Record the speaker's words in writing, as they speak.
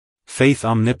faith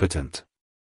omnipotent.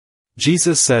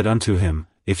 Jesus said unto him,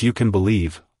 If you can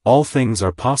believe, all things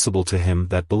are possible to him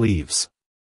that believes.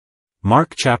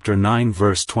 Mark chapter 9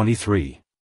 verse 23.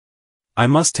 I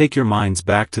must take your minds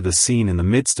back to the scene in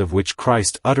the midst of which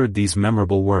Christ uttered these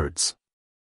memorable words.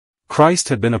 Christ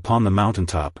had been upon the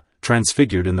mountaintop,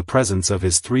 transfigured in the presence of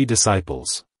his 3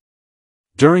 disciples.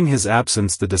 During his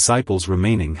absence the disciples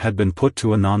remaining had been put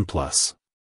to a nonplus.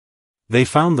 They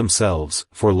found themselves,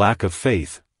 for lack of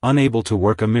faith, unable to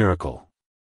work a miracle.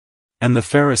 And the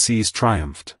Pharisees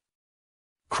triumphed.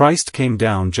 Christ came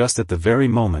down just at the very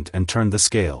moment and turned the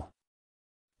scale.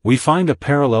 We find a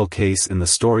parallel case in the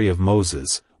story of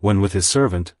Moses, when with his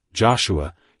servant,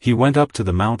 Joshua, he went up to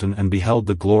the mountain and beheld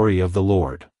the glory of the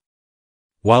Lord.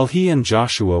 While he and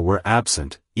Joshua were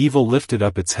absent, evil lifted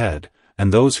up its head,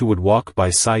 and those who would walk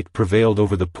by sight prevailed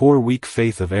over the poor weak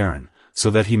faith of Aaron, so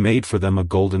that he made for them a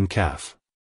golden calf.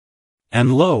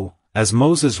 And lo, as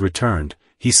Moses returned,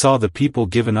 he saw the people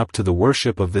given up to the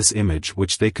worship of this image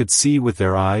which they could see with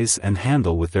their eyes and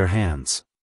handle with their hands.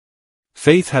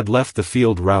 Faith had left the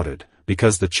field routed,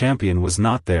 because the champion was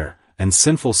not there, and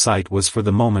sinful sight was for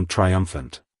the moment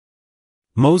triumphant.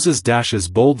 Moses dashes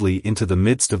boldly into the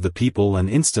midst of the people and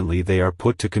instantly they are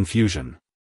put to confusion.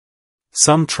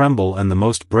 Some tremble and the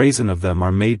most brazen of them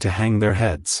are made to hang their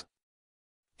heads.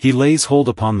 He lays hold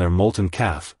upon their molten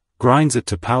calf, grinds it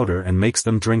to powder and makes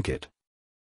them drink it.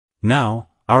 Now,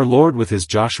 our Lord with his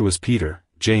Joshua's Peter,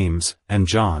 James, and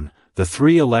John, the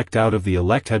 3 elect out of the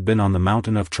elect had been on the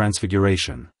mountain of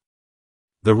transfiguration.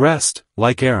 The rest,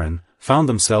 like Aaron, found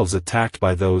themselves attacked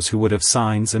by those who would have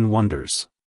signs and wonders.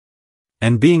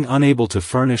 And being unable to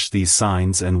furnish these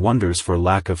signs and wonders for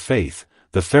lack of faith,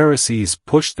 the Pharisees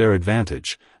pushed their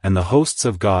advantage, and the hosts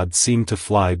of God seemed to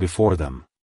fly before them.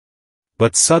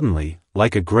 But suddenly,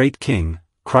 like a great king,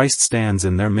 Christ stands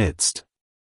in their midst.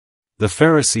 The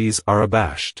Pharisees are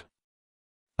abashed.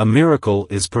 A miracle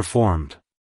is performed.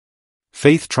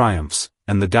 Faith triumphs,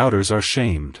 and the doubters are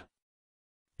shamed.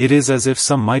 It is as if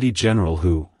some mighty general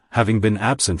who, having been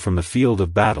absent from the field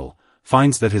of battle,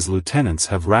 finds that his lieutenants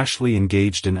have rashly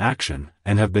engaged in action,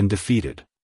 and have been defeated.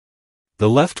 The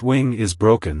left wing is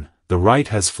broken, the right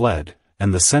has fled,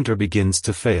 and the center begins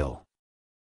to fail.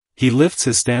 He lifts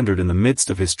his standard in the midst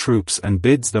of his troops and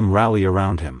bids them rally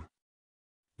around him.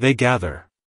 They gather.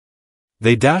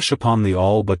 They dash upon the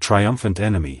all but triumphant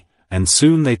enemy, and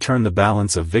soon they turn the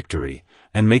balance of victory,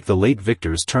 and make the late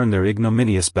victors turn their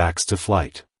ignominious backs to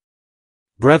flight.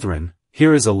 Brethren,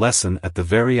 here is a lesson at the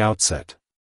very outset.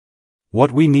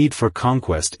 What we need for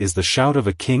conquest is the shout of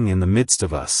a king in the midst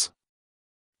of us.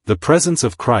 The presence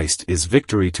of Christ is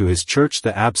victory to his church.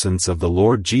 The absence of the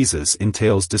Lord Jesus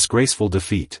entails disgraceful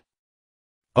defeat.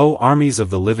 O armies of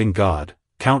the living God,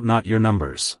 count not your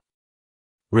numbers.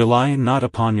 Rely not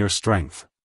upon your strength.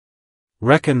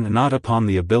 Reckon not upon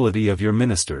the ability of your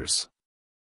ministers.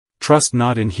 Trust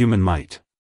not in human might.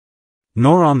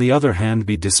 Nor on the other hand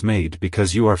be dismayed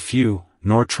because you are few,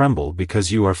 nor tremble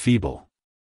because you are feeble.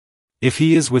 If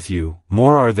he is with you,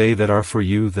 more are they that are for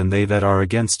you than they that are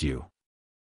against you.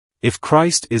 If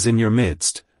Christ is in your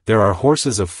midst, there are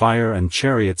horses of fire and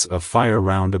chariots of fire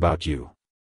round about you.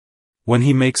 When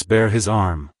he makes bare his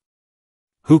arm,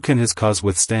 who can his cause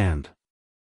withstand?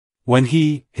 When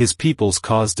he, his people's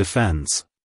cause defends,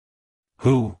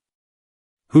 who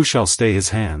shall stay his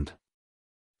hand?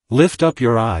 Lift up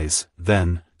your eyes,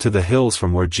 then, to the hills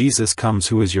from where Jesus comes,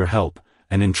 who is your help,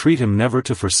 and entreat him never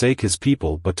to forsake his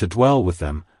people but to dwell with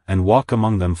them, and walk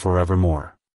among them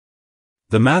forevermore.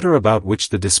 The matter about which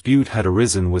the dispute had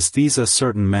arisen was these: a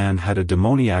certain man had a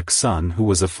demoniac son who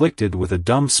was afflicted with a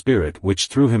dumb spirit which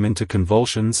threw him into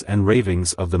convulsions and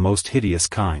ravings of the most hideous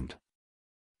kind.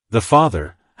 The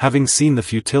father, having seen the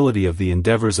futility of the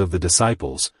endeavors of the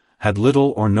disciples, had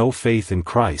little or no faith in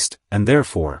Christ, and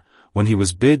therefore, when he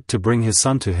was bid to bring his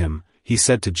son to him, he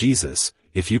said to Jesus,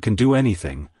 If you can do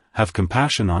anything, have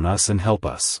compassion on us and help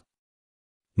us.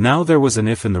 Now there was an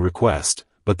if in the request,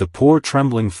 but the poor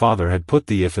trembling father had put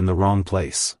the if in the wrong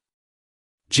place.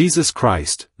 Jesus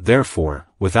Christ, therefore,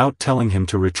 without telling him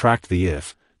to retract the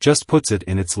if, just puts it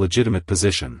in its legitimate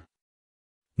position.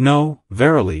 No,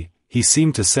 verily, he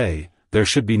seemed to say, there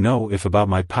should be no if about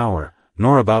my power,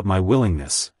 nor about my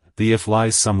willingness, the if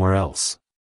lies somewhere else.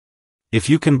 If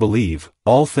you can believe,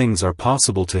 all things are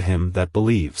possible to him that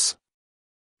believes.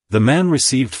 The man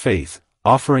received faith,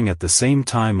 offering at the same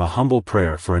time a humble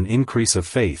prayer for an increase of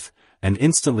faith, and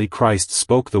instantly Christ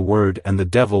spoke the word and the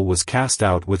devil was cast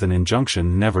out with an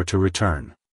injunction never to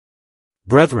return.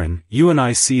 Brethren, you and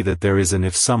I see that there is an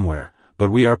if somewhere, but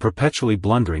we are perpetually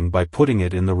blundering by putting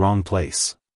it in the wrong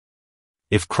place.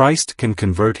 If Christ can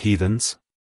convert heathens,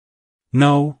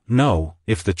 No, no,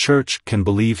 if the church can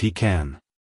believe he can.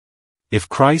 If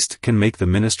Christ can make the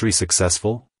ministry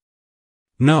successful?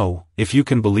 No, if you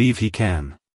can believe he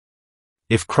can.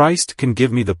 If Christ can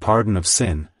give me the pardon of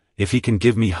sin, if he can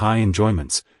give me high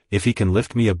enjoyments, if he can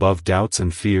lift me above doubts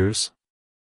and fears?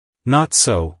 Not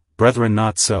so, brethren,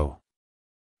 not so.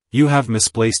 You have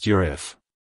misplaced your if.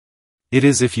 It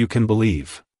is if you can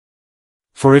believe.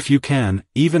 For if you can,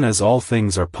 even as all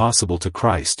things are possible to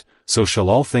Christ, so shall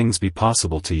all things be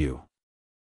possible to you.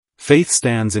 Faith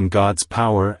stands in God's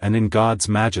power and in God's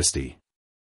majesty.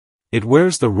 It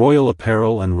wears the royal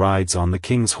apparel and rides on the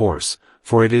king's horse,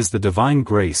 for it is the divine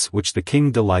grace which the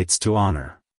king delights to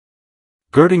honor.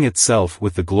 Girding itself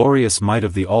with the glorious might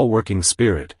of the all-working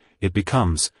Spirit, it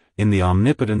becomes, in the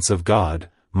omnipotence of God,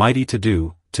 mighty to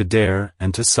do, to dare,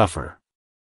 and to suffer.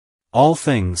 All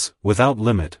things, without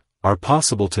limit, are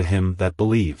possible to him that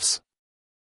believes.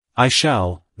 I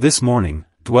shall, this morning,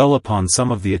 dwell upon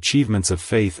some of the achievements of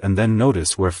faith and then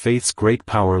notice where faith's great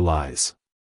power lies.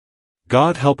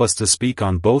 God help us to speak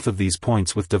on both of these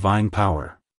points with divine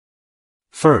power.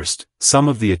 First, some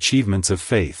of the achievements of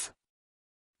faith.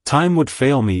 Time would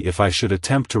fail me if I should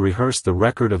attempt to rehearse the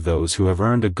record of those who have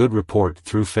earned a good report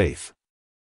through faith.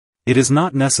 It is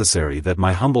not necessary that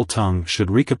my humble tongue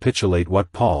should recapitulate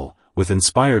what Paul, with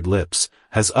inspired lips,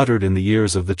 has uttered in the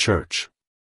years of the church.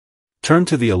 Turn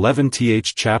to the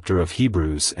 11th chapter of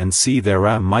Hebrews and see there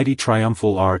a mighty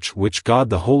triumphal arch which God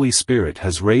the Holy Spirit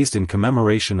has raised in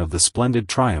commemoration of the splendid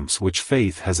triumphs which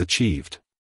faith has achieved.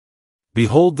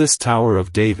 Behold this tower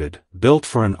of David, built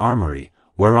for an armory,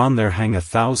 whereon there hang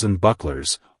 1,000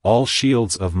 bucklers, all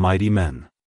shields of mighty men.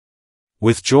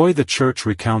 With joy the church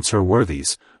recounts her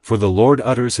worthies, for the Lord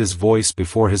utters his voice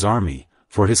before his army,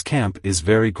 for his camp is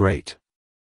very great.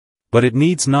 But it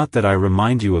needs not that I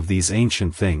remind you of these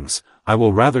ancient things, I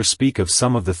will rather speak of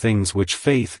some of the things which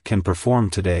faith can perform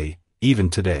today, even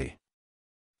today.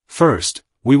 First,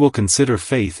 we will consider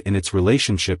faith in its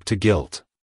relationship to guilt.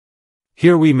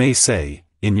 Here we may say,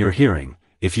 in your hearing,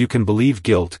 if you can believe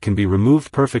guilt can be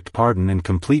removed, perfect pardon and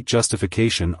complete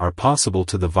justification are possible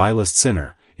to the vilest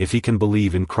sinner, if he can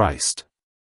believe in Christ.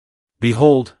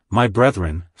 Behold, my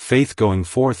brethren, faith going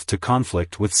forth to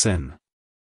conflict with sin.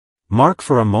 Mark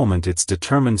for a moment its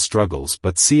determined struggles,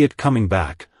 but see it coming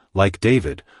back, like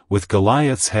David, with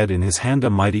Goliath's head in his hand, a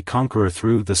mighty conqueror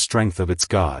through the strength of its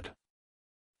God.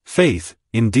 Faith,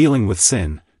 in dealing with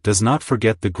sin, does not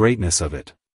forget the greatness of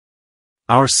it.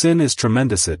 Our sin is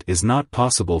tremendous. It is not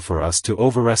possible for us to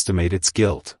overestimate its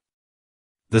guilt.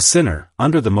 The sinner,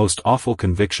 under the most awful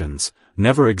convictions,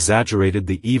 never exaggerated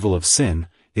the evil of sin.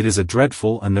 It is a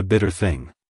dreadful and a bitter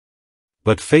thing.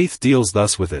 But faith deals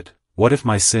thus with it. What if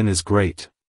my sin is great?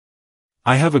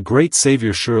 I have a great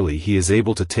Savior, surely he is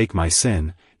able to take my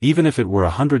sin, even if it were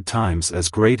 100 times as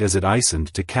great as it,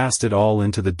 and to cast it all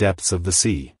into the depths of the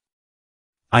sea.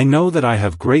 I know that I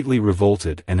have greatly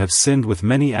revolted and have sinned with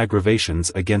many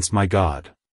aggravations against my God.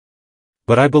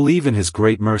 But I believe in his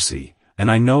great mercy, and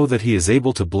I know that he is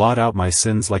able to blot out my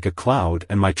sins like a cloud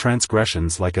and my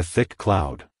transgressions like a thick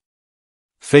cloud.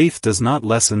 Faith does not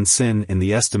lessen sin in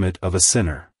the estimate of a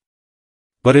sinner.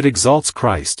 But it exalts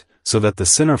Christ, so that the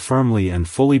sinner firmly and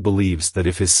fully believes that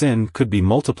if his sin could be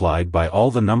multiplied by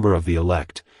all the number of the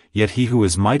elect, yet he who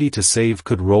is mighty to save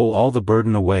could roll all the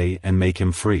burden away and make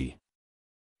him free.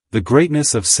 The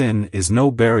greatness of sin is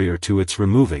no barrier to its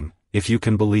removing, if you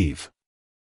can believe.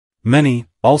 Many,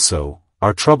 also,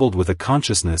 are troubled with a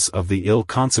consciousness of the ill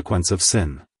consequence of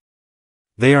sin.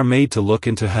 They are made to look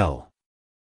into hell.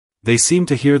 They seem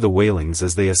to hear the wailings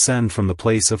as they ascend from the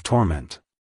place of torment.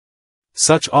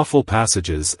 Such awful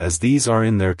passages as these are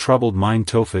in their troubled mind.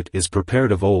 Tophet is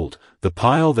prepared of old, the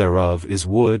pile thereof is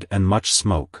wood and much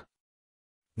smoke.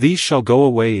 These shall go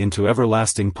away into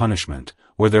everlasting punishment,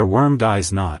 where their worm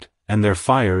dies not, and their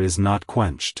fire is not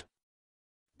quenched.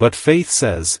 But faith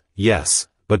says, yes,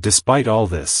 but despite all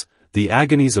this, the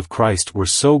agonies of Christ were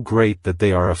so great that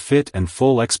they are a fit and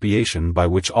full expiation by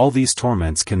which all these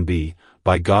torments can be,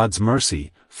 by God's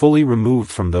mercy, fully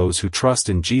removed from those who trust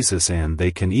in Jesus, and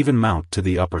they can even mount to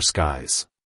the upper skies.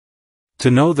 To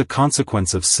know the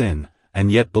consequence of sin,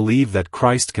 and yet believe that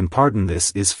Christ can pardon,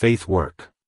 this is faith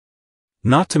work.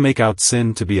 Not to make out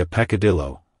sin to be a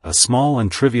peccadillo, a small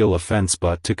and trivial offense,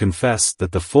 but to confess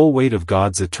that the full weight of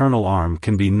God's eternal arm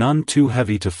can be none too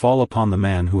heavy to fall upon the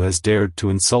man who has dared to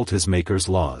insult his Maker's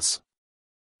laws.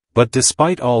 But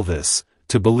despite all this,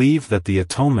 to believe that the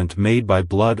atonement made by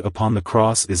blood upon the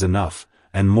cross is enough,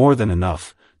 and more than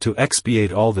enough, to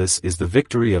expiate all this is the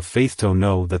victory of faith. To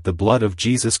know that the blood of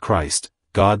Jesus Christ,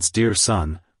 God's dear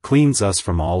Son, cleans us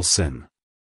from all sin.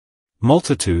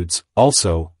 Multitudes,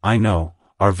 also, I know,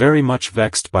 are very much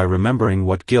vexed by remembering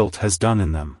what guilt has done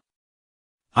in them.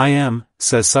 I am,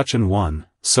 says such an one,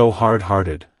 so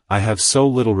hard-hearted, I have so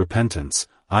little repentance,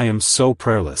 I am so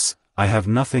prayerless, I have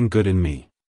nothing good in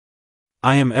me.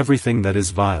 I am everything that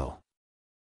is vile.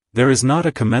 There is not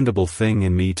a commendable thing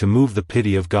in me to move the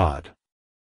pity of God.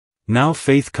 Now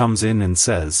faith comes in and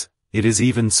says, it is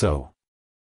even so.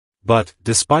 But,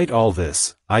 despite all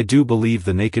this, I do believe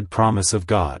the naked promise of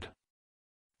God.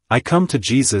 I come to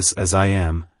Jesus as I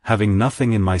am, having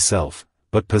nothing in myself,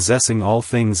 but possessing all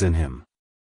things in him.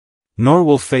 Nor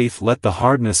will faith let the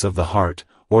hardness of the heart,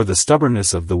 or the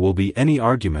stubbornness of the will be any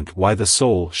argument why the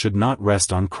soul should not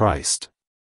rest on Christ.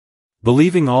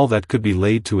 Believing all that could be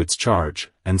laid to its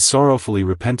charge, and sorrowfully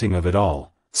repenting of it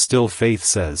all, still faith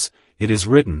says, it is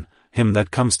written, him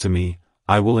that comes to me,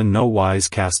 I will in no wise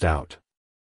cast out.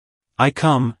 I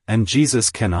come, and Jesus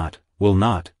cannot, will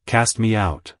not, cast me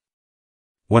out.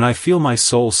 When I feel my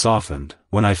soul softened,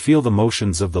 when I feel the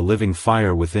motions of the living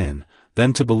fire within,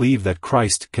 then to believe that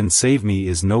Christ can save me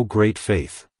is no great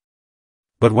faith.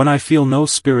 But when I feel no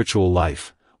spiritual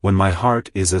life, when my heart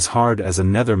is as hard as a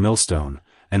nether millstone,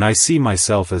 and I see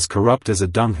myself as corrupt as a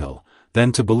dunghill,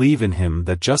 then to believe in him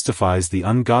that justifies the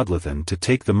ungodly and to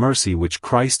take the mercy which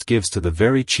Christ gives to the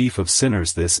very chief of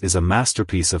sinners, this is a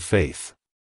masterpiece of faith.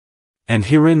 And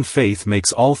herein faith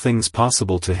makes all things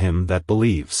possible to him that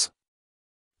believes.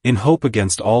 In hope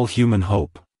against all human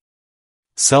hope.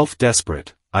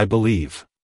 Self-desperate, I believe.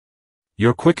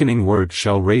 Your quickening word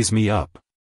shall raise me up.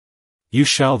 You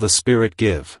shall the Spirit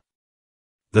give.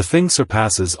 The thing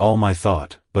surpasses all my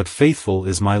thought, but faithful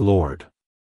is my Lord.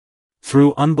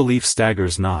 Through unbelief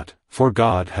staggers not, for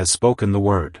God has spoken the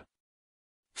word.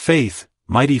 Faith,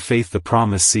 mighty faith the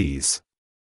promise sees.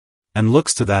 And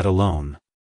looks to that alone.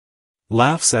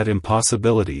 Laughs at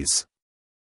impossibilities.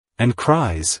 And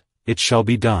cries, it shall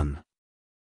be done.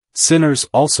 Sinners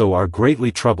also are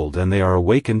greatly troubled and they are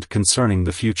awakened concerning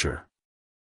the future.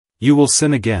 You will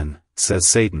sin again, says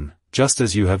Satan, just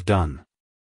as you have done.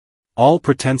 All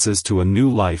pretenses to a new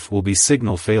life will be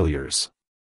signal failures.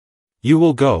 You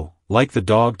will go, like the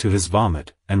dog to his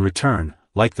vomit, and return,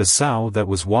 like the sow that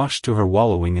was washed to her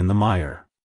wallowing in the mire.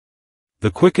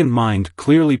 The quickened mind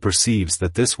clearly perceives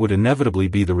that this would inevitably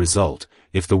be the result,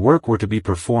 if the work were to be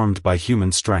performed by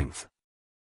human strength.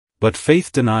 But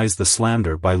faith denies the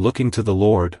slander by looking to the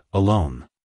Lord, alone.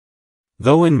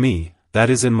 Though in me, that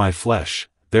is in my flesh,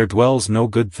 there dwells no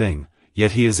good thing,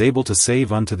 yet he is able to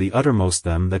save unto the uttermost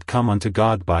them that come unto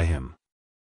God by him.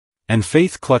 And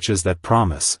faith clutches that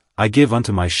promise, I give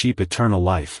unto my sheep eternal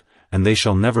life, and they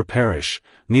shall never perish,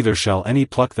 neither shall any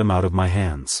pluck them out of my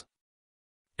hands.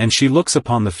 And she looks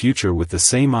upon the future with the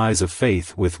same eyes of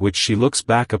faith with which she looks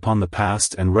back upon the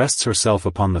past and rests herself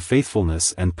upon the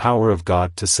faithfulness and power of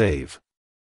God to save.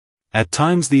 At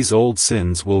times these old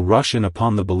sins will rush in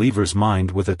upon the believer's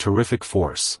mind with a terrific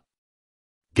force.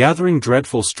 Gathering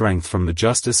dreadful strength from the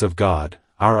justice of God,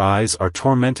 our eyes are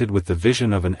tormented with the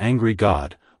vision of an angry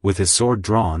God, with his sword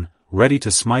drawn, ready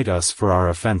to smite us for our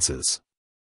offenses.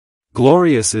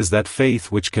 Glorious is that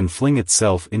faith which can fling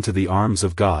itself into the arms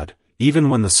of God, even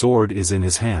when the sword is in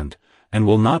his hand, and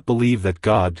will not believe that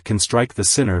God can strike the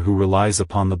sinner who relies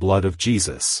upon the blood of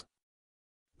Jesus.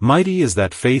 Mighty is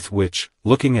that faith which,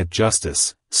 looking at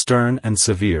justice, stern and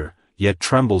severe, yet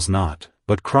trembles not,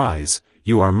 but cries,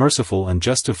 You are merciful and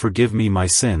just to forgive me my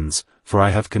sins, for I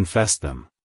have confessed them.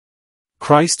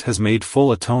 Christ has made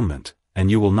full atonement, and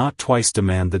you will not twice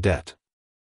demand the debt.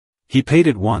 He paid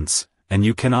it once, and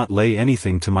you cannot lay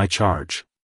anything to my charge.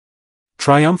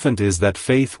 Triumphant is that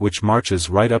faith which marches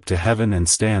right up to heaven and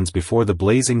stands before the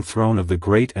blazing throne of the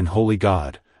great and holy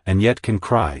God, and yet can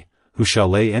cry, Who shall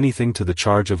lay anything to the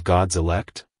charge of God's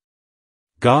elect?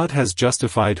 God has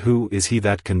justified, who is he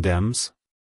that condemns?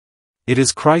 It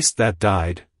is Christ that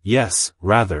died, yes,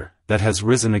 rather, that has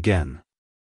risen again.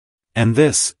 And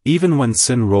this, even when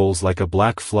sin rolls like a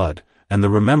black flood, and the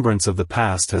remembrance of the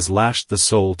past has lashed the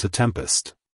soul to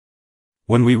tempest.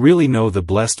 When we really know the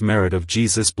blessed merit of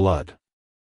Jesus' blood.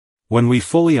 When we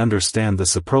fully understand the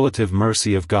superlative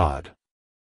mercy of God.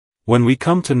 When we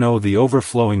come to know the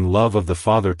overflowing love of the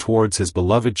Father towards his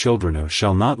beloved children who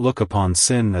shall not look upon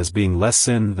sin as being less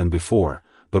sin than before,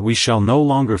 but we shall no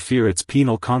longer fear its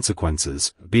penal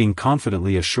consequences, being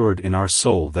confidently assured in our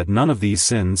soul that none of these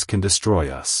sins can destroy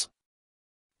us.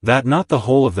 That not the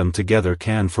whole of them together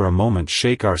can for a moment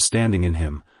shake our standing in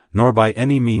him, nor by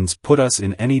any means put us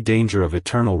in any danger of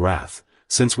eternal wrath,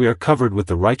 since we are covered with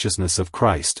the righteousness of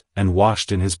Christ, and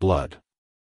washed in his blood.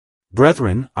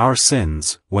 Brethren, our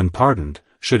sins, when pardoned,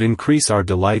 should increase our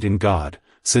delight in God,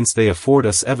 since they afford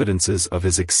us evidences of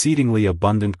his exceedingly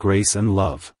abundant grace and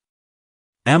love.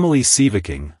 Amalie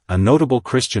Sieveking, a notable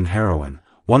Christian heroine,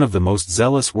 one of the most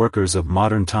zealous workers of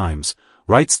modern times,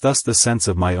 writes thus: "The sense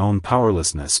of my own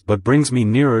powerlessness but brings me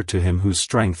nearer to him whose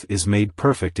strength is made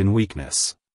perfect in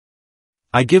weakness.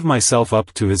 I give myself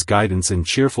up to his guidance in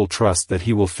cheerful trust that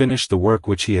he will finish the work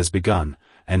which he has begun,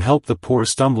 and help the poor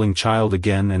stumbling child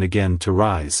again and again to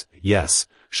rise, yes,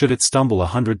 should it stumble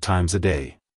 100 times a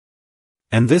day.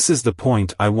 And this is the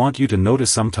point I want you to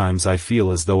notice. Sometimes I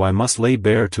feel as though I must lay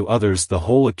bare to others the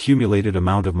whole accumulated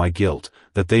amount of my guilt,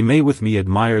 that they may with me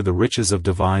admire the riches of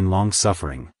divine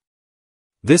long-suffering.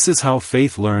 This is how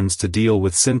faith learns to deal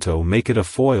with sin, to make it a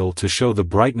foil to show the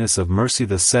brightness of mercy,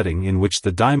 the setting in which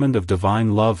the diamond of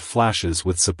divine love flashes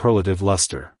with superlative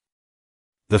luster.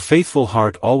 The faithful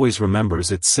heart always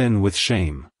remembers its sin with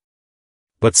shame.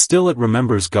 But still it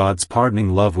remembers God's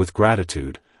pardoning love with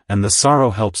gratitude, and the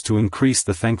sorrow helps to increase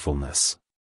the thankfulness.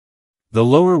 The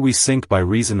lower we sink by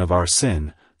reason of our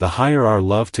sin, the higher our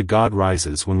love to God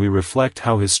rises when we reflect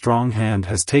how His strong hand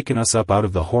has taken us up out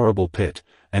of the horrible pit,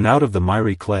 and out of the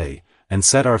miry clay, and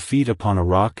set our feet upon a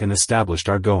rock and established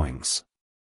our goings.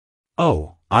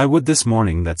 Oh, I would this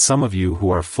morning that some of you who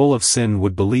are full of sin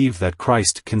would believe that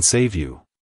Christ can save you.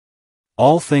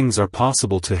 All things are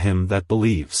possible to him that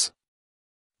believes.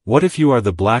 What if you are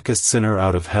the blackest sinner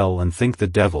out of hell and think the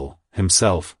devil,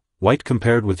 himself, white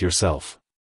compared with yourself?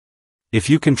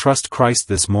 If you can trust Christ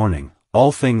this morning,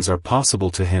 all things are possible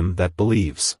to him that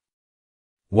believes.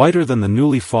 Whiter than the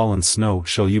newly fallen snow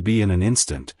shall you be in an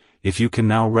instant, if you can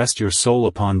now rest your soul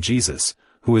upon Jesus,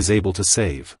 who is able to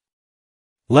save.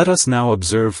 Let us now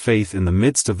observe faith in the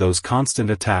midst of those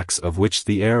constant attacks of which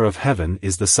the air of heaven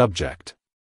is the subject.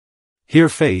 Here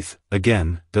faith,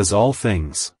 again, does all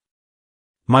things.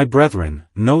 My brethren,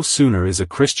 no sooner is a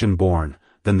Christian born,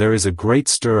 than there is a great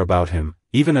stir about him,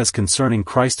 even as concerning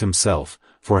Christ himself,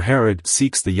 for Herod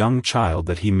seeks the young child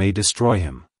that he may destroy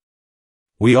him.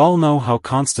 We all know how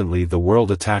constantly the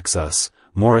world attacks us,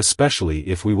 more especially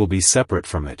if we will be separate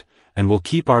from it, and will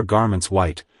keep our garments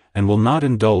white, and will not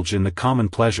indulge in the common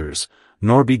pleasures,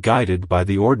 nor be guided by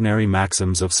the ordinary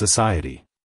maxims of society.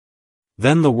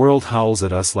 Then the world howls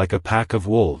at us like a pack of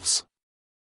wolves.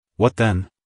 What then?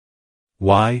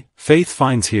 Why, faith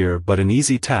finds here but an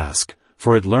easy task,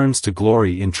 for it learns to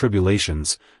glory in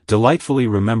tribulations, delightfully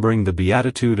remembering the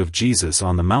beatitude of Jesus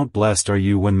on the Mount. Blessed are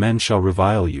you when men shall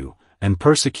revile you, and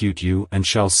persecute you, and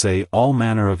shall say all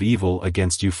manner of evil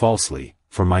against you falsely,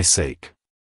 for my sake.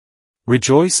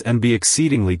 Rejoice and be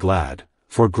exceedingly glad,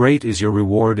 for great is your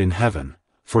reward in heaven,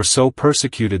 for so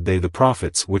persecuted they the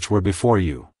prophets which were before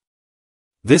you.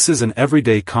 This is an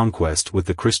everyday conquest with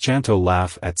the Christianto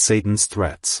laugh at Satan's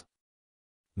threats.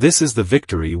 This is the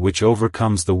victory which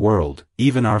overcomes the world,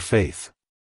 even our faith.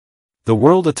 The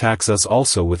world attacks us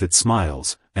also with its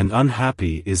smiles, and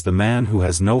unhappy is the man who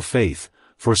has no faith,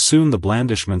 for soon the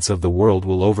blandishments of the world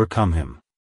will overcome him.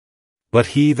 But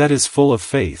he that is full of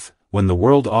faith, when the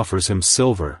world offers him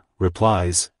silver,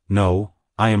 replies, No,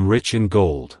 I am rich in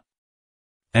gold.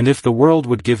 And if the world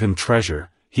would give him treasure,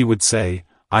 he would say,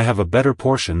 I have a better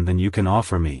portion than you can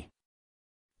offer me.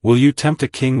 Will you tempt a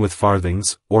king with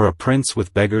farthings, or a prince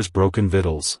with beggars' broken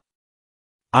victuals?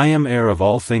 I am heir of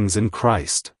all things in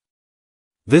Christ.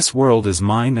 This world is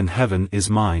mine and heaven is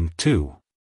mine too.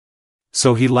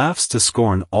 So he laughs to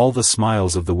scorn all the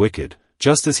smiles of the wicked,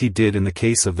 just as he did in the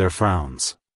case of their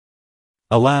frowns.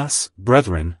 Alas,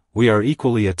 brethren, we are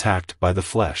equally attacked by the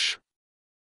flesh.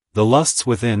 The lusts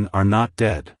within are not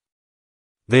dead.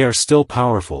 They are still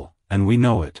powerful, and we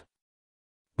know it.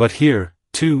 But here,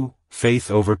 too,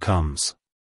 faith overcomes.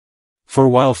 For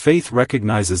while faith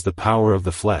recognizes the power of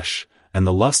the flesh, and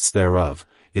the lusts thereof,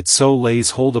 it so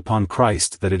lays hold upon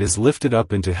Christ that it is lifted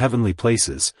up into heavenly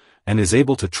places, and is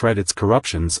able to tread its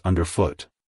corruptions under foot.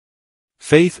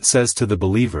 Faith says to the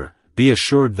believer, Be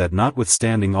assured that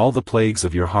notwithstanding all the plagues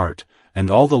of your heart, and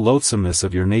all the loathsomeness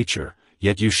of your nature,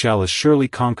 yet you shall as surely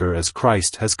conquer as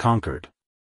Christ has conquered.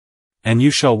 And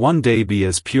you shall one day be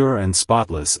as pure and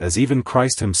spotless as even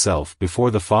Christ himself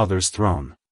before the Father's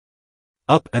throne.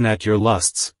 Up and at your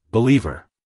lusts, believer.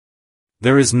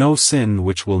 There is no sin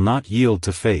which will not yield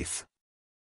to faith.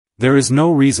 There is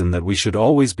no reason that we should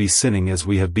always be sinning as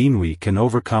we have been. We can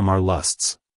overcome our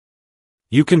lusts.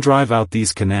 You can drive out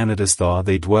these Canaanites, though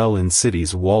they dwell in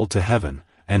cities walled to heaven,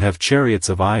 and have chariots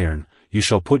of iron, you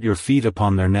shall put your feet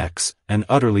upon their necks, and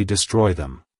utterly destroy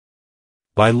them.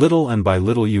 By little and by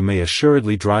little you may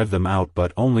assuredly drive them out,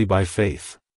 but only by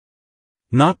faith.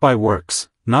 Not by works,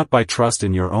 not by trust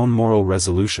in your own moral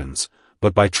resolutions,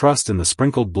 but by trust in the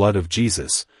sprinkled blood of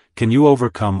Jesus, can you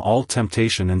overcome all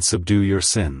temptation and subdue your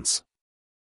sins.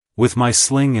 With my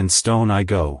sling and stone I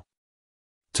go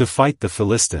to fight the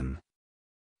Philistine.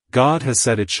 God has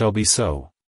said it shall be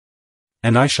so.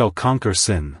 And I shall conquer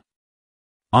sin.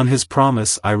 On his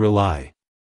promise I rely.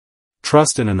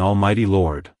 Trust in an almighty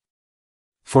Lord.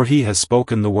 For he has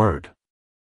spoken the word.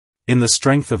 In the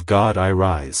strength of God I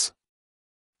rise.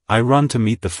 I run to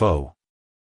meet the foe.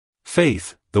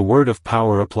 Faith, the word of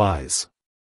power applies.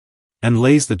 And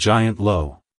lays the giant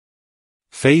low.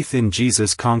 Faith in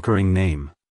Jesus' conquering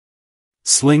name.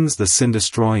 Slings the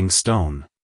sin-destroying stone.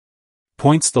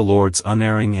 Points the Lord's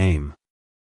unerring aim.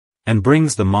 And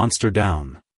brings the monster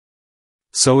down.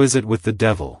 So is it with the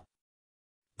devil.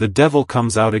 The devil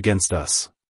comes out against us.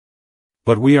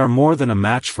 But we are more than a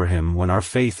match for him when our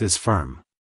faith is firm.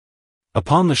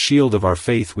 Upon the shield of our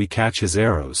faith we catch his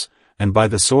arrows, and by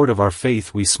the sword of our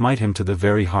faith we smite him to the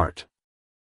very heart.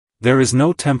 There is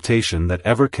no temptation that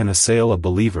ever can assail a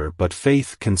believer, but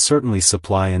faith can certainly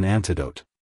supply an antidote.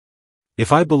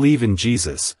 If I believe in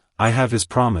Jesus, I have his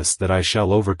promise that I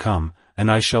shall overcome, and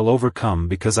I shall overcome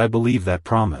because I believe that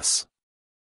promise.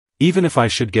 Even if I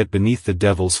should get beneath the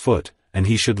devil's foot, and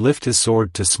he should lift his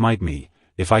sword to smite me,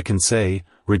 if I can say,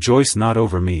 "Rejoice not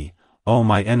over me, O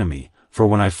my enemy, for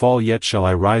when I fall yet shall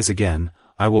I rise again,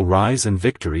 I will rise and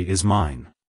victory is mine."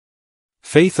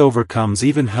 Faith overcomes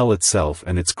even hell itself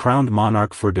and its crowned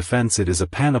monarch. For defense it is a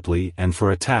panoply, and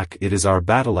for attack it is our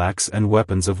battle-axe and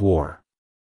weapons of war.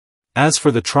 As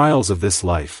for the trials of this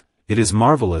life, it is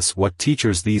marvelous what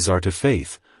teachers these are to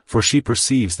faith, for she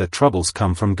perceives that troubles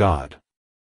come from God.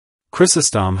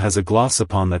 Chrysostom has a gloss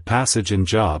upon that passage in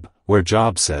Job, where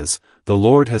Job says, "The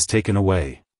Lord has taken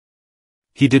away."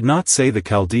 He did not say the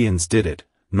Chaldeans did it,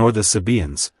 nor the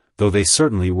Sabaeans, though they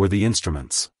certainly were the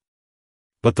instruments.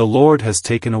 But the Lord has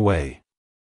taken away.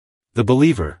 The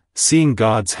believer, seeing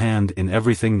God's hand in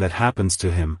everything that happens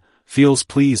to him, feels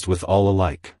pleased with all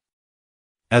alike.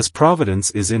 As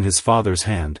providence is in his Father's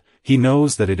hand, he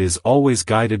knows that it is always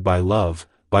guided by love,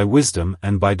 by wisdom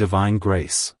and by divine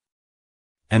grace.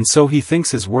 And so he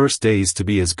thinks his worst days to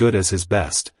be as good as his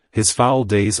best, his foul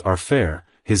days are fair,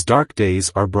 his dark days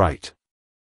are bright.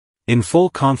 In full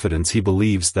confidence he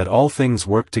believes that all things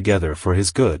work together for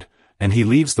his good, and he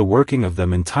leaves the working of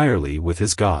them entirely with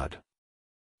his God.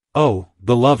 Oh,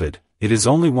 beloved, it is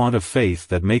only want of faith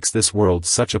that makes this world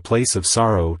such a place of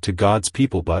sorrow to God's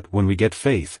people, but when we get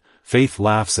faith, faith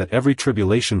laughs at every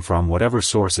tribulation from whatever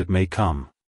source it may come.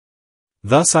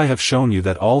 Thus I have shown you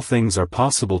that all things are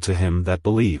possible to him that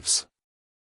believes.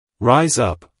 Rise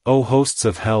up, O hosts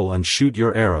of hell, and shoot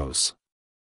your arrows.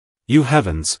 You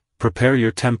heavens, prepare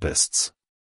your tempests.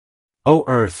 O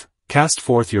earth, cast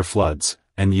forth your floods,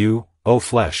 and you, O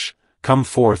flesh, come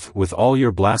forth with all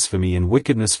your blasphemy and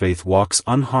wickedness. Faith walks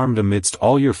unharmed amidst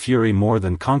all your fury, more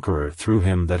than conqueror through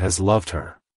him that has loved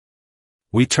her.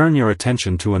 We turn your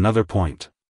attention to another point.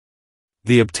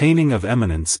 The obtaining of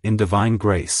eminence in divine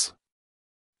grace.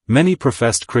 Many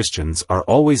professed Christians are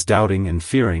always doubting and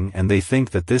fearing, and they think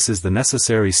that this is the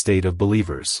necessary state of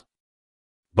believers.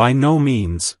 By no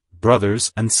means,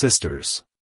 brothers and sisters.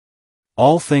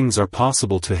 All things are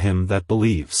possible to him that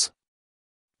believes.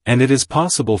 And it is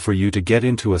possible for you to get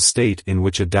into a state in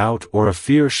which a doubt or a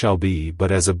fear shall be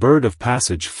but as a bird of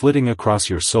passage flitting across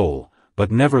your soul,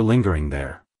 but never lingering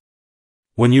there.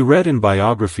 When you read in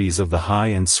biographies of the high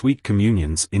and sweet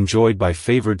communions enjoyed by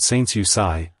favored saints, you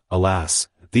sigh, "Alas,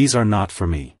 these are not for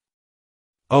me."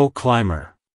 O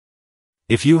climber!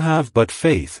 If you have but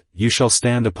faith, you shall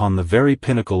stand upon the very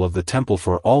pinnacle of the temple,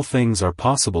 for all things are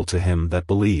possible to him that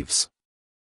believes.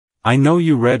 I know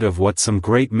you read of what some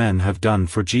great men have done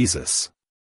for Jesus.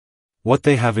 What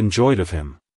they have enjoyed of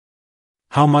him.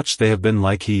 How much they have been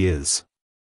like he is.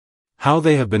 How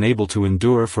they have been able to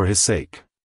endure for his sake.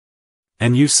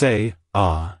 And you say,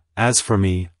 "Ah, as for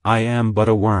me, I am but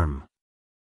a worm.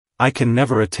 I can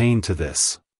never attain to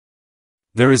this."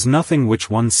 There is nothing which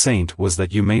one saint was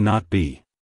that you may not be.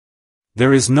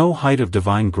 There is no height of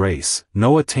divine grace,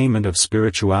 no attainment of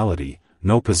spirituality,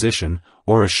 no position,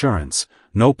 or assurance,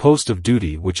 no post of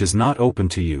duty which is not open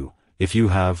to you, if you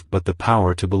have but the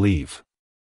power to believe.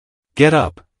 Get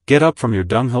up from your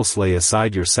dunghills, lay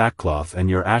aside your sackcloth and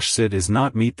your ash. It is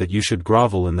not meet that you should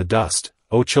grovel in the dust,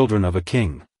 O children of a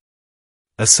king.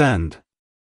 Ascend.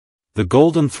 The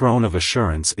golden throne of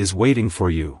assurance is waiting for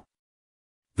you.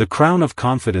 The crown of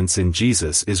confidence in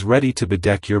Jesus is ready to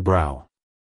bedeck your brow.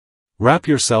 Wrap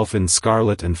yourself in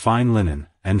scarlet and fine linen,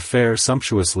 and fare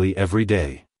sumptuously every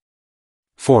day.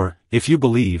 For, if you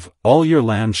believe, all your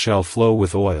land shall flow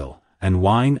with oil, and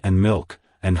wine and milk,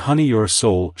 and honey. Your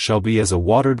soul shall be as a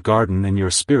watered garden, and your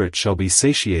spirit shall be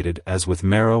satiated as with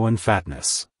marrow and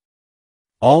fatness.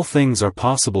 All things are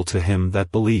possible to him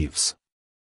that believes.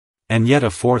 And yet a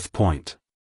fourth point.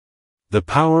 The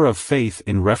power of faith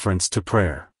in reference to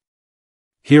prayer.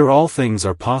 Here all things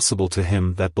are possible to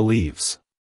him that believes.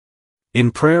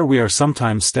 In prayer we are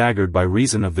sometimes staggered by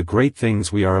reason of the great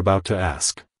things we are about to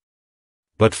ask.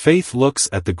 But faith looks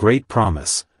at the great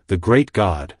promise, the great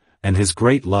God, and his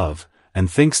great love, and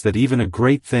thinks that even a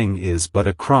great thing is but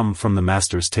a crumb from the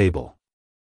Master's table.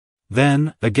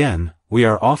 Then, again, we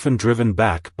are often driven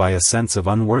back by a sense of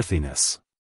unworthiness.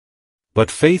 But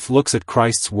faith looks at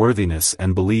Christ's worthiness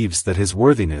and believes that his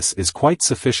worthiness is quite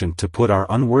sufficient to put our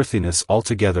unworthiness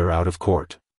altogether out of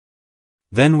court.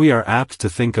 Then we are apt to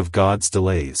think of God's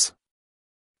delays.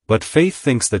 But faith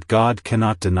thinks that God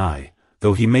cannot deny,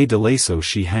 though he may delay, so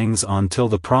she hangs on till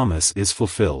the promise is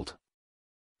fulfilled.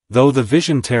 Though the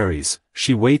vision tarries,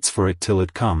 she waits for it till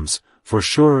it comes, for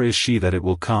sure is she that it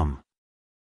will come.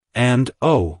 And,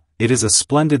 oh, it is a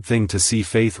splendid thing to see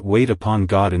faith wait upon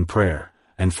God in prayer,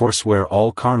 and forswear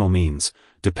all carnal means,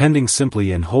 depending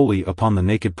simply and wholly upon the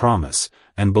naked promise,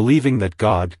 and believing that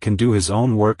God can do his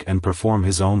own work and perform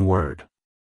his own word.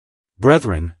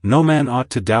 Brethren, no man ought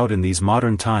to doubt in these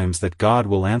modern times that God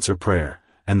will answer prayer,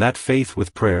 and that faith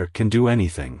with prayer can do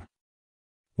anything.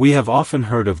 We have often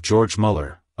heard of George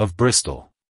Muller, of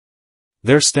Bristol.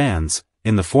 There stands,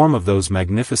 in the form of those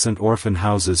magnificent orphan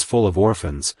houses full of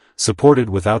orphans,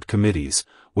 supported without committees,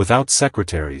 without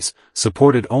secretaries,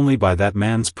 supported only by that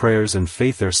man's prayers and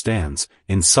faith, there stands,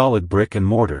 in solid brick and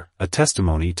mortar, a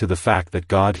testimony to the fact that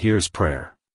God hears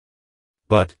prayer.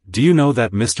 But, do you know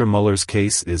that Mr. Muller's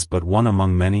case is but one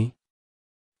among many?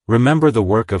 Remember the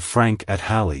work of Frank at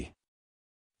Halle.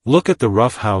 Look at the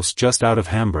rough house just out of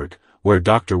Hamburg, where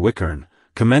Dr. Wickern,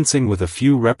 commencing with a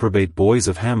few reprobate boys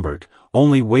of Hamburg,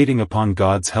 only waiting upon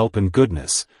God's help and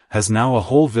goodness, has now a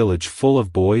whole village full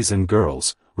of boys and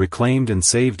girls, reclaimed and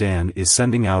saved, and is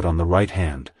sending out on the right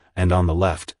hand, and on the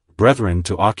left, brethren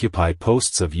to occupy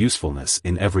posts of usefulness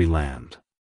in every land.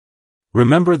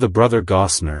 Remember the brother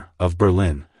Gossner, of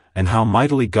Berlin, and how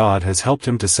mightily God has helped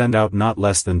him to send out not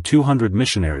less than 200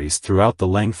 missionaries throughout the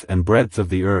length and breadth of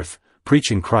the earth,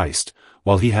 preaching Christ,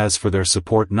 while he has for their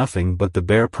support nothing but the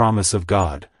bare promise of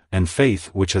God, and faith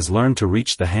which has learned to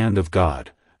reach the hand of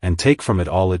God, and take from it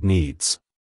all it needs.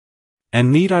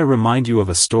 And need I remind you of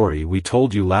a story we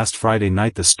told you last Friday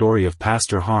night, the story of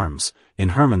Pastor Harms, in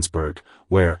Hermannsburg,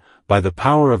 where, by the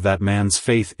power of that man's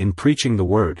faith in preaching the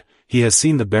word, he has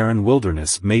seen the barren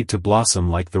wilderness made to blossom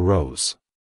like the rose.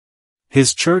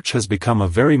 His church has become a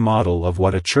very model of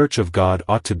what a church of God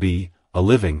ought to be, a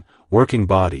living, working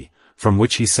body, from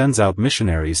which he sends out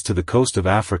missionaries to the coast of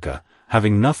Africa,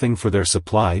 having nothing for their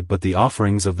supply but the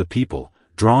offerings of the people,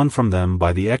 drawn from them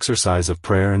by the exercise of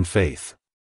prayer and faith.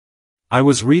 I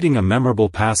was reading a memorable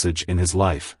passage in his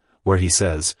life, where he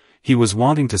says, he was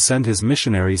wanting to send his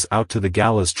missionaries out to the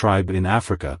Gallas tribe in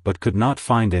Africa but could not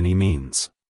find any means.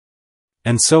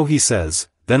 And so he says,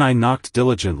 then I knocked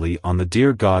diligently on the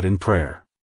dear God in prayer.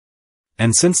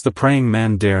 And since the praying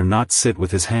man dare not sit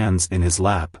with his hands in his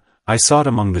lap, I sought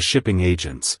among the shipping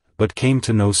agents, but came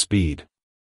to no speed.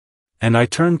 And I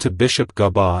turned to Bishop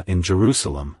Gaba in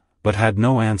Jerusalem, but had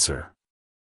no answer.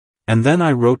 And then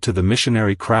I wrote to the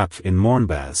missionary Krapf in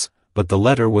Moernbaz, but the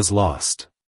letter was lost.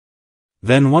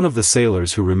 Then one of the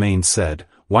sailors who remained said,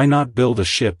 why not build a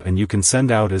ship and you can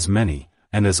send out as many,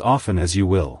 and as often as you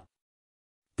will.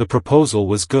 The proposal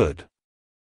was good.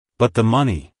 But the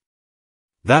money.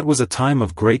 That was a time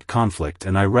of great conflict,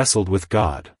 and I wrestled with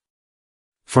God.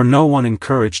 For no one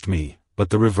encouraged me, but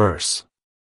the reverse.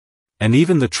 And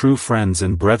even the true friends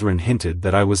and brethren hinted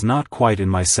that I was not quite in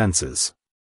my senses.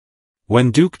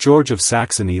 When Duke George of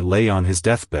Saxony lay on his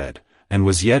deathbed, and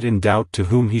was yet in doubt to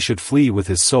whom he should flee with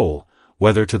his soul,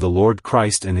 whether to the Lord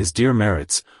Christ and his dear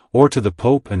merits, or to the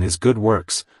Pope and his good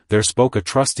works, there spoke a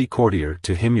trusty courtier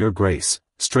to him, your grace,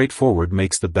 straightforward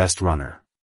makes the best runner.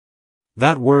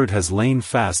 That word has lain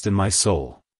fast in my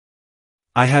soul.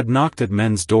 I had knocked at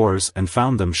men's doors and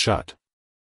found them shut.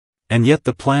 And yet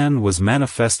the plan was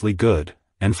manifestly good,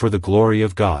 and for the glory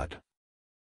of God.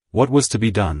 What was to be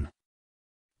done?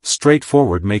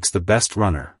 Straightforward makes the best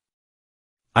runner.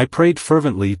 I prayed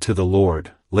fervently to the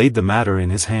Lord, laid the matter in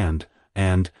his hand,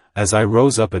 and, as I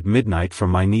rose up at midnight from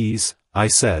my knees, I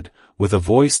said, with a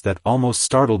voice that almost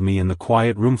startled me in the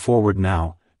quiet room, forward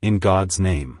now, in God's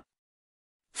name.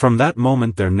 From that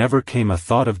moment there never came a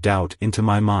thought of doubt into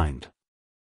my mind.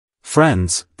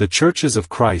 Friends, the churches of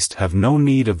Christ have no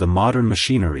need of the modern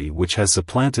machinery which has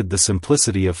supplanted the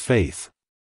simplicity of faith.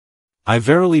 I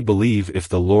verily believe if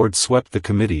the Lord swept the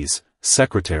committees,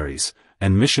 secretaries,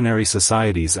 and missionary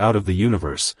societies out of the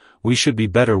universe, we should be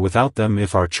better without them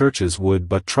if our churches would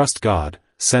but trust God,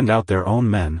 send out their own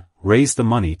men, raise the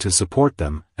money to support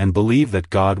them, and believe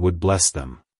that God would bless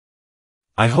them.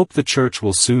 I hope the church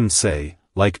will soon say,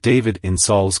 like David in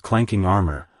Saul's clanking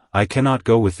armor, I cannot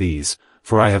go with these,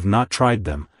 for I have not tried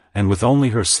them, and with only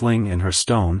her sling and her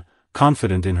stone,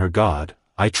 confident in her God,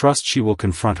 I trust she will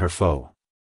confront her foe.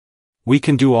 We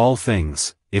can do all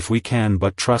things, if we can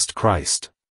but trust Christ.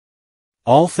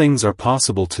 All things are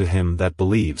possible to him that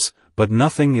believes, but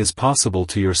nothing is possible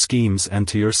to your schemes and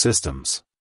to your systems.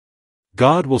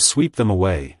 God will sweep them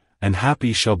away, and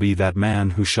happy shall be that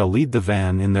man who shall lead the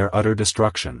van in their utter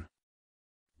destruction.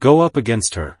 Go up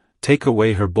against her, take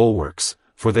away her bulwarks,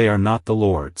 for they are not the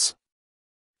Lord's.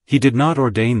 He did not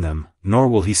ordain them, nor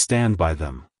will he stand by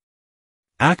them.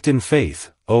 Act in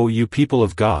faith, O you people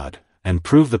of God, and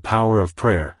prove the power of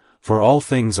prayer, for all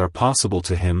things are possible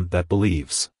to him that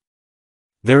believes.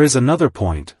 There is another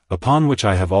point, upon which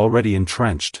I have already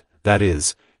entrenched, that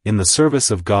is, in the service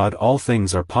of God all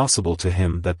things are possible to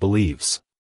him that believes.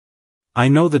 I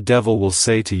know the devil will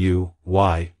say to you,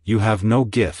 why, you have no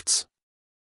gifts.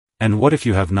 And what if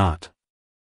you have not?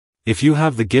 If you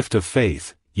have the gift of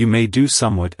faith, you may do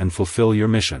somewhat and fulfill your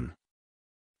mission.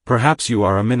 Perhaps you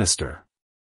are a minister.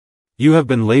 You have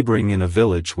been laboring in a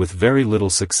village with very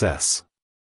little success.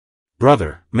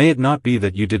 Brother, may it not be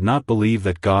that you did not believe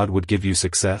that God would give you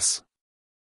success?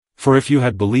 For if you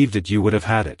had believed it you would have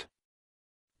had it.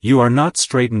 You are not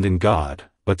straightened in God,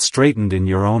 but straightened in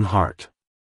your own heart.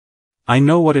 I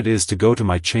know what it is to go to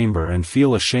my chamber and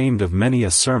feel ashamed of many a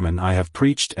sermon I have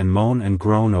preached and moan and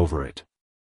groan over it.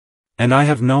 And I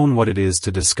have known what it is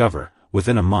to discover,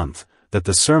 within a month, that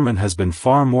the sermon has been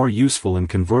far more useful in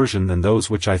conversion than those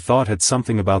which I thought had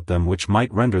something about them which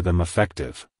might render them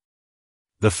effective.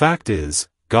 The fact is,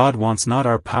 God wants not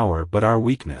our power but our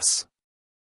weakness.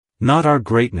 Not our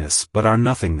greatness but our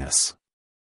nothingness.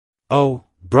 Oh,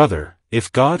 brother,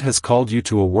 if God has called you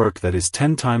to a work that is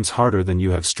 10 times harder than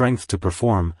you have strength to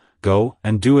perform, go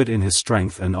and do it in his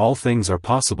strength, and all things are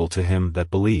possible to him that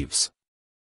believes.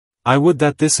 I would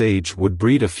that this age would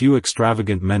breed a few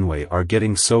extravagant men. We are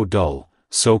getting so dull,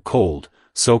 so cold,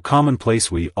 so commonplace.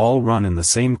 We all run in the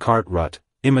same cart rut,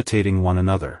 imitating one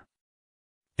another.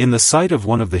 In the sight of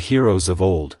one of the heroes of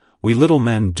old, we little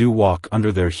men do walk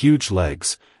under their huge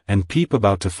legs, and peep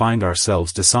about to find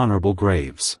ourselves dishonorable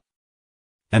graves.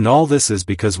 And all this is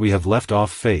because we have left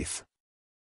off faith.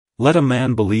 Let a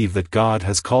man believe that God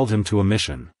has called him to a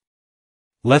mission.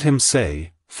 Let him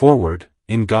say, forward,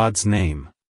 in God's name.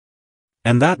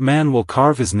 And that man will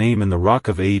carve his name in the rock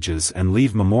of ages and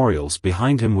leave memorials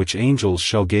behind him which angels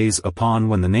shall gaze upon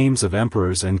when the names of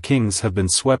emperors and kings have been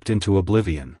swept into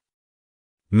oblivion.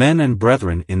 Men and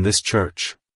brethren in this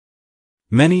church,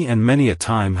 many and many a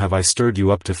time have I stirred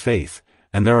you up to faith,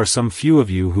 and there are some few of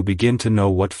you who begin to know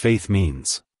what faith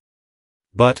means.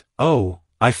 But, oh,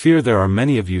 I fear there are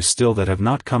many of you still that have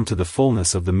not come to the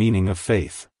fullness of the meaning of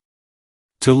faith.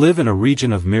 To live in a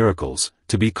region of miracles,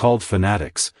 to be called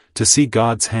fanatics, to see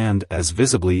God's hand as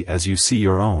visibly as you see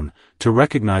your own, to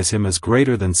recognize him as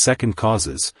greater than second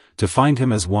causes, to find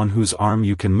him as one whose arm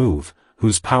you can move,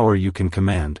 whose power you can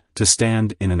command, to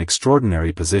stand in an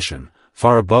extraordinary position,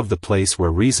 far above the place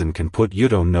where reason can put you.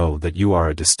 To know that you are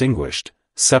a distinguished,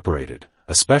 separated,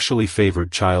 especially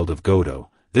favored child of God.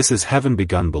 This is heaven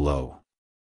begun below.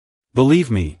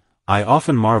 Believe me, I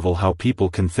often marvel how people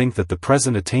can think that the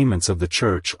present attainments of the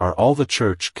church are all the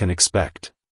church can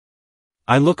expect.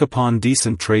 I look upon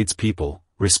decent tradespeople,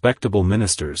 respectable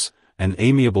ministers, and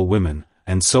amiable women,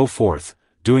 and so forth,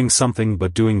 doing something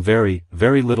but doing very,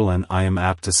 very little, and I am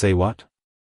apt to say what?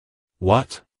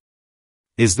 What?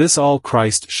 Is this all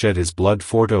Christ shed his blood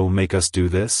for to make us do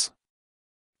this?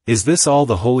 Is this all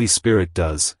the Holy Spirit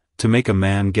does, to make a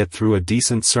man get through a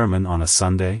decent sermon on a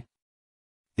Sunday?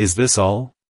 Is this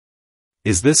all?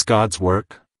 Is this God's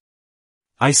work?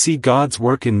 I see God's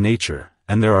work in nature,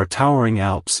 and there are towering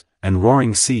Alps, and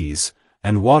roaring seas,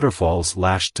 and waterfalls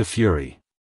lashed to fury.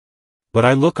 But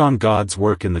I look on God's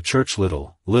work in the church,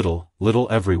 little, little, little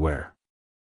everywhere.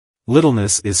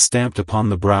 Littleness is stamped upon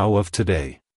the brow of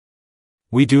today.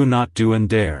 We do not do and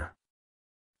dare.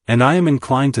 And I am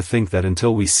inclined to think that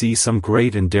until we see some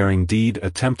great and daring deed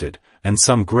attempted, and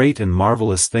some great and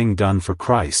marvelous thing done for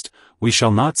Christ, we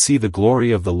shall not see the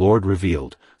glory of the Lord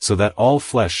revealed, so that all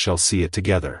flesh shall see it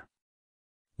together.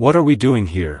 What are we doing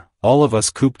here, all of us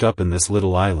cooped up in this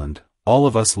little island, all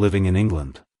of us living in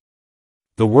England?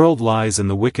 The world lies in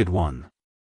the wicked one.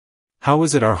 How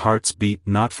is it our hearts beat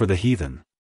not for the heathen?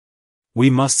 We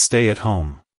must stay at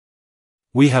home.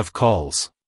 We have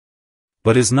calls.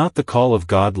 But is not the call of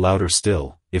God louder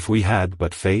still, if we had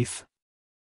but faith?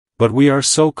 But we are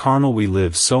so carnal, we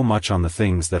live so much on the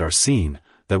things that are seen,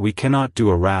 that we cannot do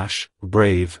a rash,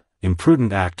 brave,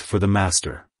 imprudent act for the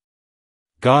Master.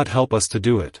 God help us to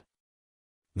do it.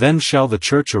 Then shall the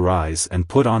church arise and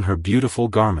put on her beautiful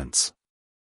garments.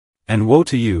 And woe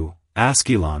to you,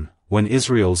 Askelon, when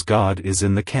Israel's God is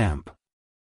in the camp.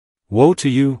 Woe to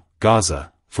you,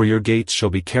 Gaza, for your gates shall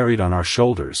be carried on our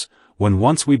shoulders, when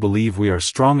once we believe we are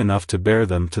strong enough to bear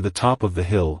them to the top of the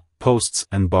hill, posts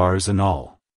and bars and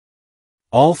all.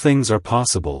 All things are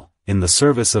possible, in the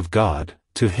service of God,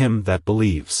 to him that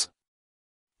believes.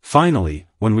 Finally,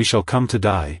 when we shall come to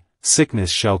die,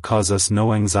 sickness shall cause us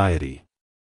no anxiety.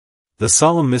 The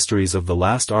solemn mysteries of the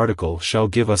last article shall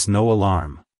give us no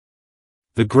alarm.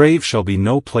 The grave shall be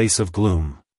no place of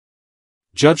gloom.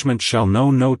 Judgment shall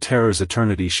know no terrors,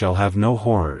 eternity shall have no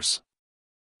horrors.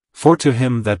 For to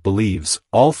him that believes,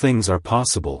 all things are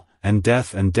possible, and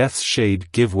death's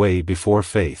shade give way before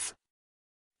faith.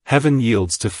 Heaven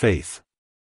yields to faith.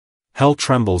 Hell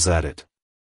trembles at it.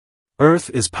 Earth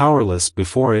is powerless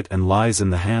before it and lies in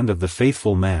the hand of the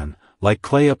faithful man, like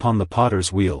clay upon the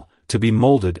potter's wheel, to be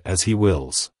molded as he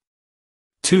wills.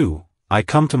 2. I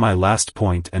come to my last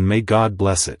point, and may God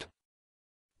bless it.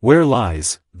 Where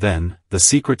lies, then, the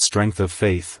secret strength of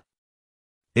faith?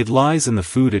 It lies in the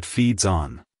food it feeds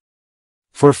on.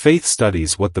 For faith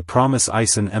studies what the promise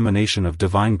is, an emanation of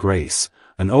divine grace,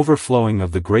 an overflowing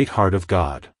of the great heart of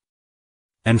God.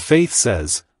 And faith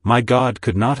says, my God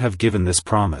could not have given this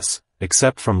promise,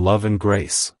 except from love and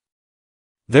grace.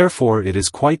 Therefore it is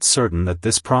quite certain that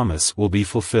this promise will be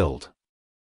fulfilled.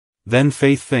 Then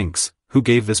faith thinks, who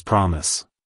gave this promise?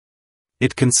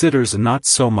 It considers not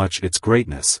so much its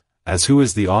greatness, as who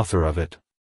is the author of it.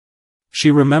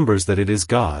 She remembers that it is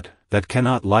God, that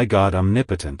cannot lie, God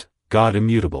omnipotent, God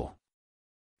immutable.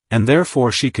 And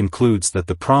therefore she concludes that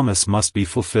the promise must be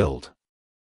fulfilled.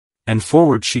 And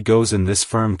forward she goes in this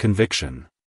firm conviction.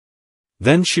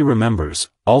 Then she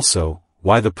remembers, also,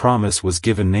 why the promise was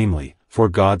given, namely, for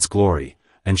God's glory,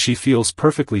 and she feels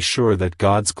perfectly sure that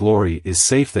God's glory is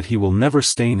safe, that he will never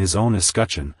stain his own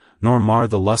escutcheon, nor mar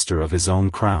the luster of his own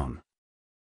crown.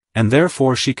 And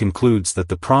therefore she concludes that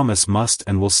the promise must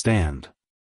and will stand.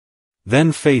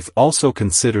 Then faith also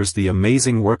considers the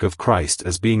amazing work of Christ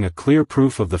as being a clear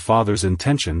proof of the Father's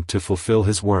intention to fulfill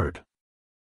his word.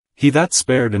 He that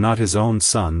spared not his own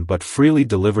Son but freely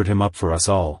delivered him up for us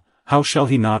all, how shall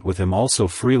he not with him also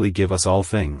freely give us all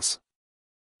things?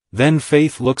 Then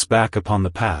faith looks back upon the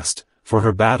past, for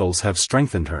her battles have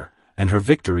strengthened her, and her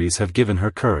victories have given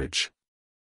her courage.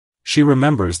 She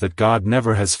remembers that God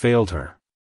never has failed her.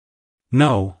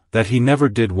 No, that he never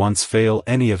did once fail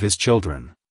any of his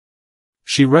children.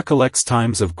 She recollects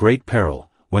times of great peril,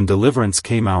 when deliverance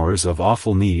came, hours of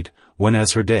awful need, when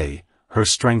as her day, her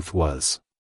strength was.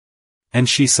 And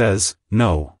she says,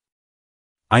 no.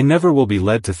 I never will be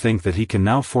led to think that he can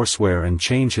now forswear and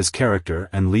change his character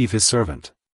and leave his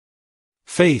servant.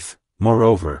 Faith,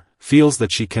 moreover, feels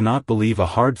that she cannot believe a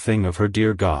hard thing of her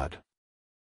dear God.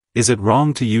 Is it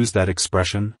wrong to use that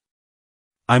expression?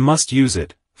 I must use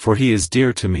it, for he is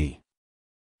dear to me.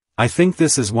 I think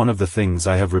this is one of the things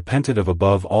I have repented of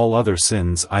above all other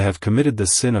sins. I have committed the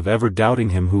sin of ever doubting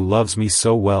him who loves me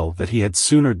so well that he had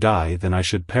sooner die than I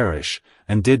should perish,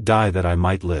 and did die that I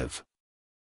might live.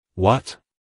 What?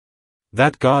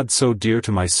 That God so dear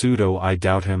to my pseudo I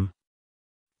doubt him?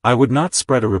 I would not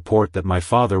spread a report that my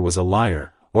father was a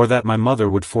liar, or that my mother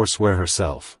would forswear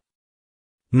herself.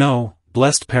 No,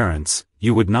 blessed parents,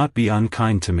 you would not be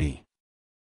unkind to me.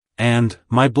 And,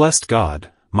 my blessed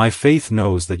God, my faith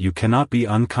knows that you cannot be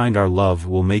unkind. Our love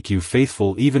will make you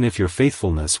faithful even if your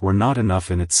faithfulness were not enough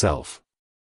in itself.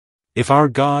 If our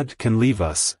God can leave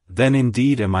us, then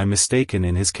indeed am I mistaken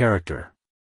in his character.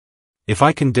 If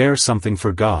I can dare something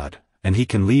for God, and he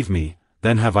can leave me,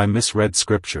 then have I misread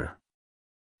Scripture.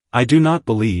 I do not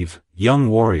believe, young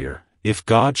warrior, if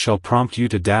God shall prompt you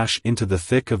to dash into the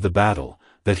thick of the battle,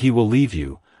 that he will leave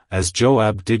you, as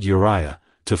Joab did Uriah,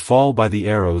 to fall by the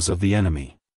arrows of the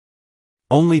enemy.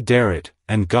 Only dare it,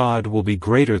 and God will be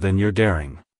greater than your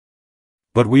daring.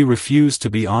 But we refuse to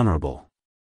be honorable.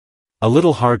 A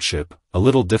little hardship, a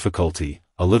little difficulty,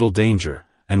 a little danger,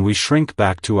 and we shrink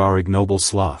back to our ignoble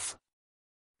sloth.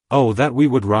 Oh, that we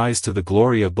would rise to the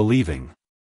glory of believing!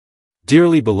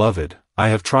 Dearly beloved, I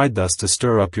have tried thus to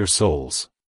stir up your souls.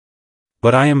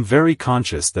 But I am very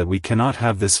conscious that we cannot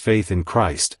have this faith in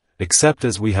Christ, except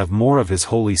as we have more of his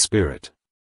Holy Spirit.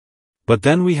 But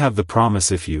then we have the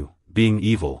promise, if you, being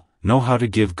evil, know how to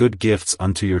give good gifts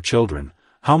unto your children,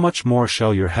 how much more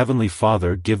shall your heavenly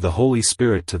Father give the Holy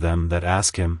Spirit to them that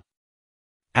ask him?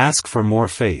 Ask for more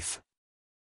faith.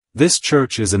 This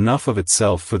church is enough of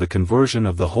itself for the conversion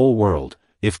of the whole world,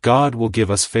 if God will give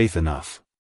us faith enough.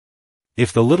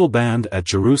 If the little band at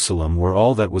Jerusalem were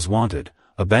all that was wanted,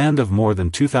 a band of more than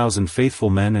 2,000 faithful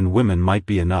men and women might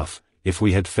be enough, if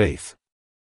we had faith.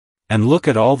 And look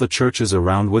at all the churches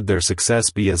around, would their success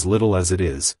be as little as it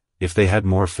is, if they had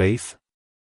more faith?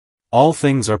 All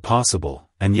things are possible,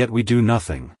 and yet we do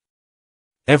nothing.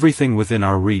 Everything within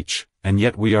our reach, and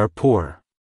yet we are poor.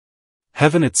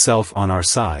 Heaven itself on our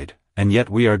side, and yet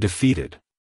we are defeated.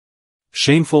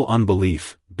 Shameful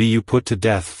unbelief, be you put to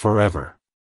death forever.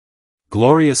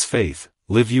 Glorious faith,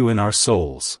 live you in our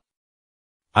souls.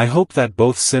 I hope that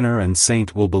both sinner and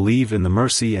saint will believe in the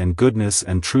mercy and goodness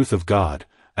and truth of God,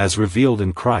 as revealed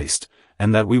in Christ,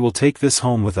 and that we will take this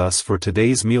home with us for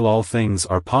today's meal. All things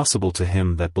are possible to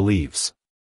him that believes.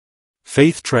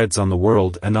 Faith treads on the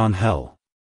world and on hell.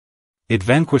 It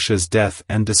vanquishes death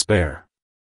and despair.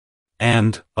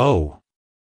 And, oh,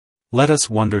 let us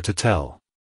wonder to tell,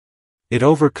 it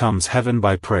overcomes heaven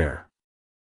by prayer.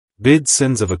 Bids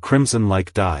sins of a crimson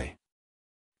like dye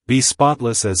be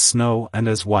spotless as snow and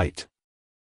as white,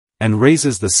 and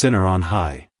raises the sinner on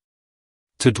high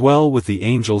to dwell with the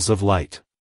angels of light.